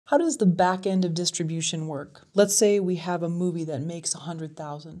How does the back end of distribution work? Let's say we have a movie that makes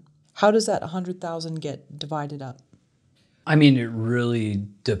 100,000. How does that 100,000 get divided up? I mean, it really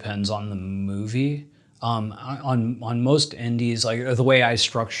depends on the movie. On most indies, like the way I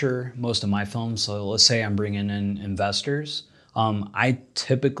structure most of my films, so let's say I'm bringing in investors. I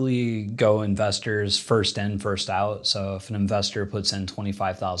typically go investors first in, first out. So if an investor puts in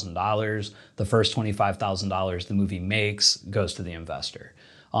 $25,000, the first $25,000 the movie makes goes to the investor.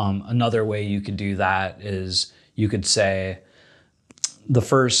 Another way you could do that is you could say, the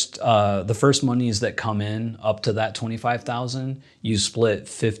first monies that come in up to that 25,000, you split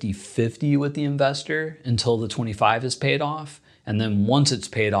 50-50 with the investor until the 25 is paid off. And then once it's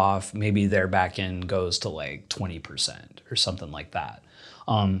paid off, maybe their back end goes to like 20% or something like that.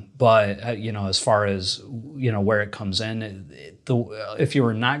 But as far as, where it comes in, if you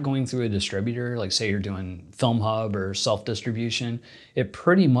were not going through a distributor, like say you're doing Film Hub or self-distribution, it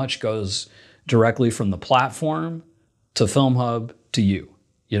pretty much goes directly from the platform to Film Hub to you,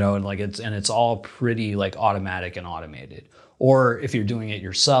 and it's all pretty like automatic and automated. Or if you're doing it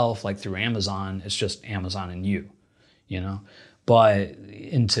yourself, like through Amazon, it's just Amazon and you. But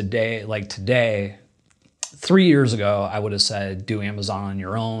today, 3 years ago, I would have said do Amazon on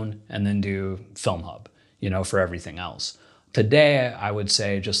your own and then do Film Hub, for everything else. Today, I would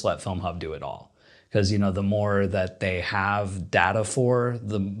say just let Film Hub do it all. Because, the more that they have data for,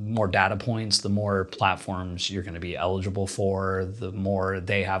 the more data points, the more platforms you're going to be eligible for, the more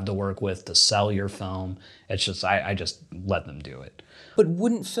they have to work with to sell your film. It's just, I just let them do it. But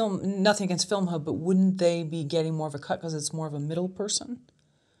nothing against Film Hub, but wouldn't they be getting more of a cut because it's more of a middle person?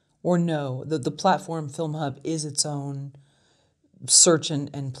 Or no, the platform Film Hub is its own search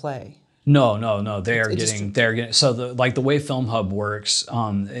and play? No. They're getting so the way Film Hub works,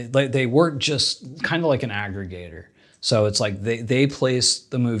 they work just kind of like an aggregator. So it's like they place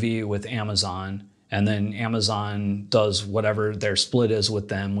the movie with Amazon, and then Amazon does whatever their split is with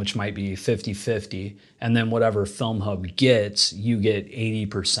them, which might be 50-50. And then whatever Film Hub gets, you get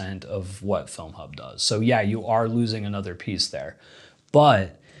 80% of what Film Hub does. So yeah, you are losing another piece there.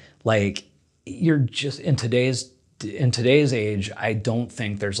 But like you're just in today's age, I don't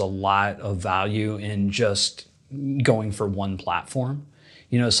think there's a lot of value in just going for one platform.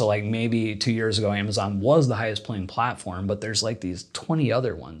 So like maybe 2 years ago, Amazon was the highest paying platform, but there's like these 20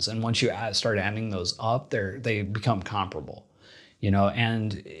 other ones. And once you start adding those up, they become comparable.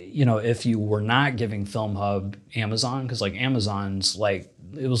 And if you were not giving Film Hub Amazon, because like Amazon's like,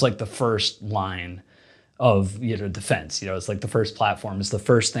 it was like the first line of defense. It's like the first platform. It's the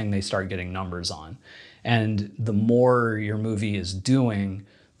first thing they start getting numbers on. And the more your movie is doing,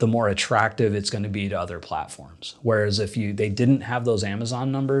 the more attractive it's going to be to other platforms. Whereas if they didn't have those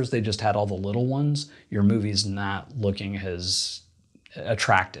Amazon numbers, they just had all the little ones, your movie's not looking as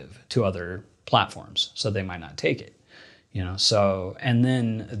attractive to other platforms. So they might not take it. So, and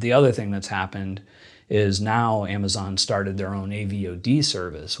then the other thing that's happened is now Amazon started their own AVOD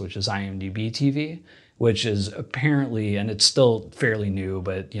service, which is IMDb TV, which is apparently, and it's still fairly new,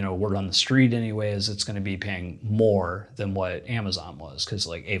 but word on the street anyways, it's going to be paying more than what Amazon was, because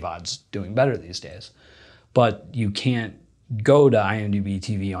like AVOD's doing better these days. But you can't go to IMDb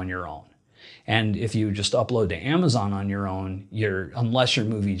TV on your own. And if you just upload to Amazon on your own, unless your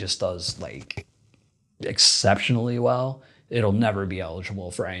movie just does like exceptionally well, it'll never be eligible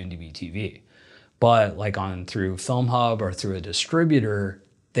for IMDb TV. But like through Film Hub or through a distributor,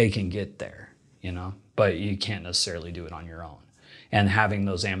 they can get there, but you can't necessarily do it on your own. And having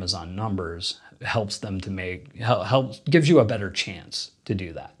those Amazon numbers helps them to gives you a better chance to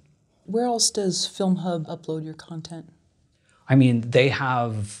do that. Where else does Film Hub upload your content? I mean,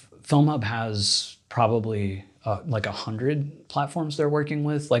 Film Hub has probably like 100 platforms they're working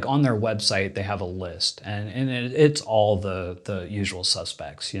with. Like on their website, they have a list, and it's all the usual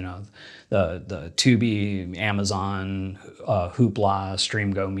suspects, the Tubi, Amazon, Hoopla,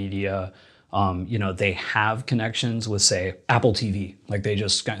 StreamGo Media. They have connections with, say, Apple TV. Like they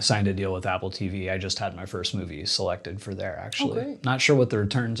just signed a deal with Apple TV. I just had my first movie selected for there, actually. Oh, not sure what the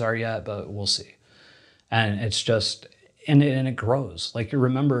returns are yet, but we'll see. And it's just, and it grows. Like you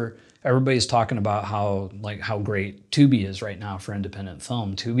remember, everybody's talking about how great Tubi is right now for independent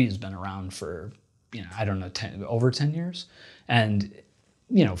film. Tubi has been around for, I don't know, over 10 years. And,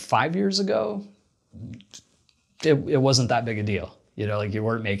 5 years ago, it wasn't that big a deal. You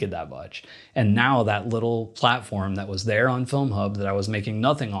weren't making that much. And now that little platform that was there on Film Hub that I was making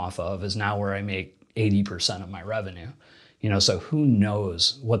nothing off of is now where I make 80% of my revenue. So who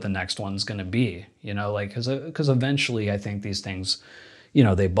knows what the next one's going to be, because eventually I think these things, you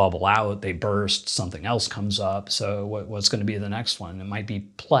know, they bubble out, they burst, something else comes up. So what's going to be the next one? It might be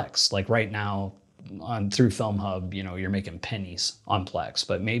Plex. Like right now through FilmHub, you know, you're making pennies on Plex,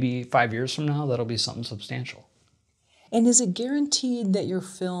 but maybe 5 years from now, that'll be something substantial. And is it guaranteed that your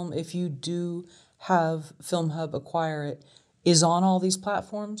film, if you do have FilmHub acquire it, is on all these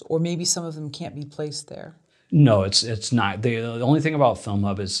platforms, or maybe some of them can't be placed there? No, it's not. The only thing about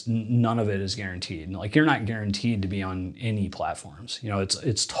FilmHub is none of it is guaranteed. Like you're not guaranteed to be on any platforms. You know,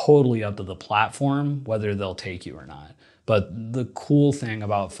 it's totally up to the platform whether they'll take you or not. But the cool thing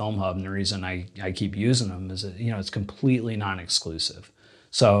about FilmHub and the reason I keep using them is that, you know, it's completely non-exclusive.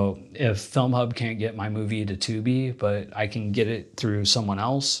 So if FilmHub can't get my movie to Tubi, but I can get it through someone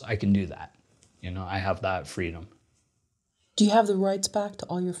else, I can do that. You know, I have that freedom. Do you have the rights back to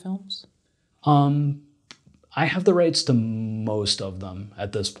all your films? I have the rights to most of them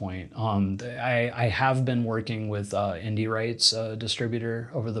at this point. I have been working with Indie Rights distributor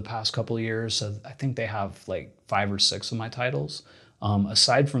over the past couple of years. So I think they have like 5 or 6 of my titles.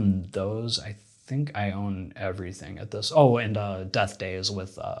 Aside from those, I think I own everything at this. Oh, and Death Day is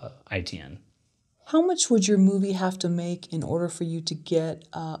with ITN. How much would your movie have to make in order for you to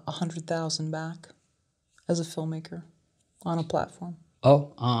get $100,000 back as a filmmaker on a platform?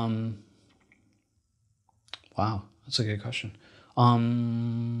 Oh, wow, that's a good question.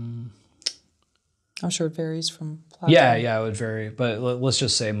 I'm sure it varies from platform. Yeah, it would vary. But let's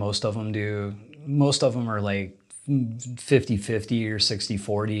just say most of them do. Most of them are like 50-50 or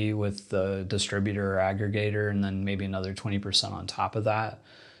 60-40 with the distributor or aggregator, and then maybe another 20% on top of that.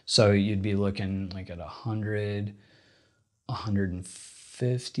 So you'd be looking like at 100,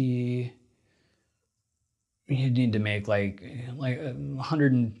 150. You'd need to make like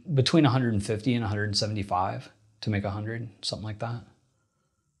 100, between 150 and 175 to make 100, something like that.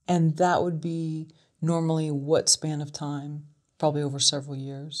 And that would be normally what span of time? Probably over several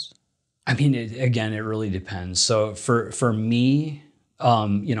years. I mean, it really depends. So for me,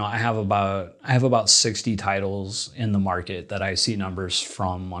 you know, I have about 60 titles in the market that I see numbers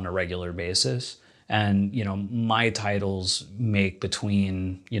from on a regular basis. And, you know, my titles make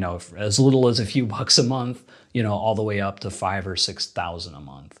between, you know, as little as a few bucks a month, you know, all the way up to 5,000 or 6,000 a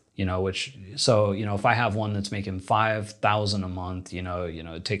month, you know, which, so, you know, if I have one that's making 5,000 a month, you know,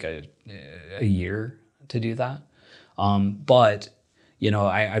 it'd take a year to do that. But, you know,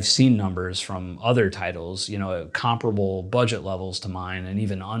 I've seen numbers from other titles, you know, comparable budget levels to mine and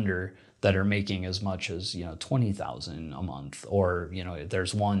even under, that are making as much as, you know, 20,000 a month. Or, you know,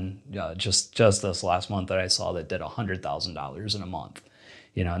 there's one just this last month that I saw that did $100,000 in a month.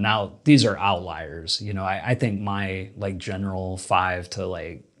 You know, now these are outliers. You know, I think my like general $5 to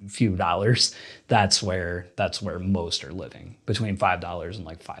like few dollars, that's where most are living, between $5 and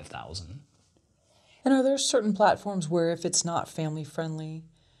like 5,000. And are there certain platforms where if it's not family friendly,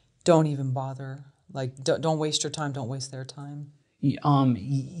 don't even bother? Like, don't waste your time, don't waste their time?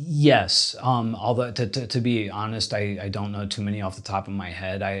 Yes. Although to be honest, I don't know too many off the top of my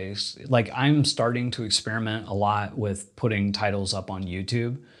head. I'm starting to experiment a lot with putting titles up on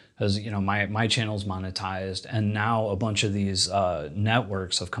YouTube, because, you know, my channel's monetized, and now a bunch of these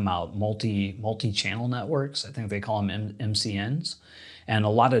networks have come out, multi-channel networks. I think they call them MCNs, and a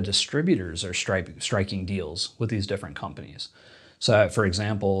lot of distributors are striking deals with these different companies. So, for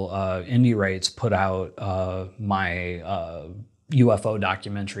example, Indie Rights put out my UFO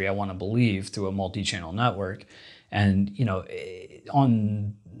documentary, I Want to Believe, through a multi-channel network. And, you know,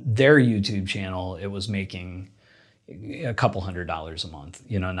 on their YouTube channel, it was making a couple $100 a month,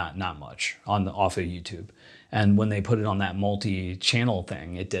 you know, not much off of YouTube. And when they put it on that multi-channel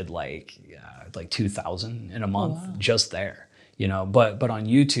thing, it did like 2,000 in a month. Oh, wow. Just there, you know, but on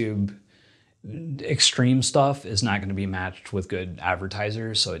YouTube, extreme stuff is not going to be matched with good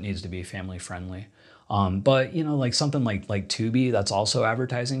advertisers, so it needs to be family friendly. But, you know, like something like Tubi, that's also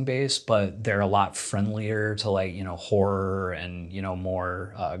advertising based, but they're a lot friendlier to, like, you know, horror and, you know,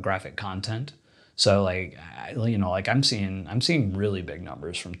 more graphic content. So like, you know, like I'm seeing really big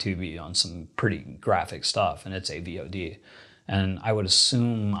numbers from Tubi on some pretty graphic stuff, and it's AVOD. And I would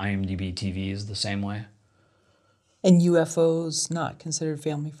assume IMDb TV is the same way. And UFOs not considered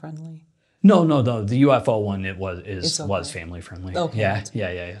family friendly? No. The UFO one, was family friendly. Okay.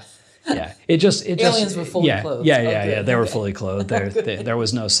 Yeah. It just aliens were fully clothed. Yeah. They were fully clothed. There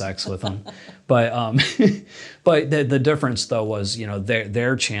was no sex with them. But but the difference though was, you know,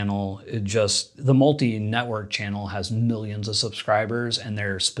 their channel, the multi-network channel has millions of subscribers, and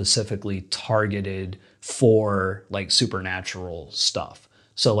they're specifically targeted for like supernatural stuff.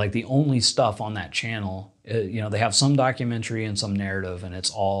 So like the only stuff on that channel You know, they have some documentary and some narrative, and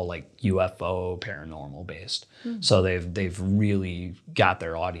it's all like UFO paranormal based. So they've really got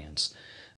their audience.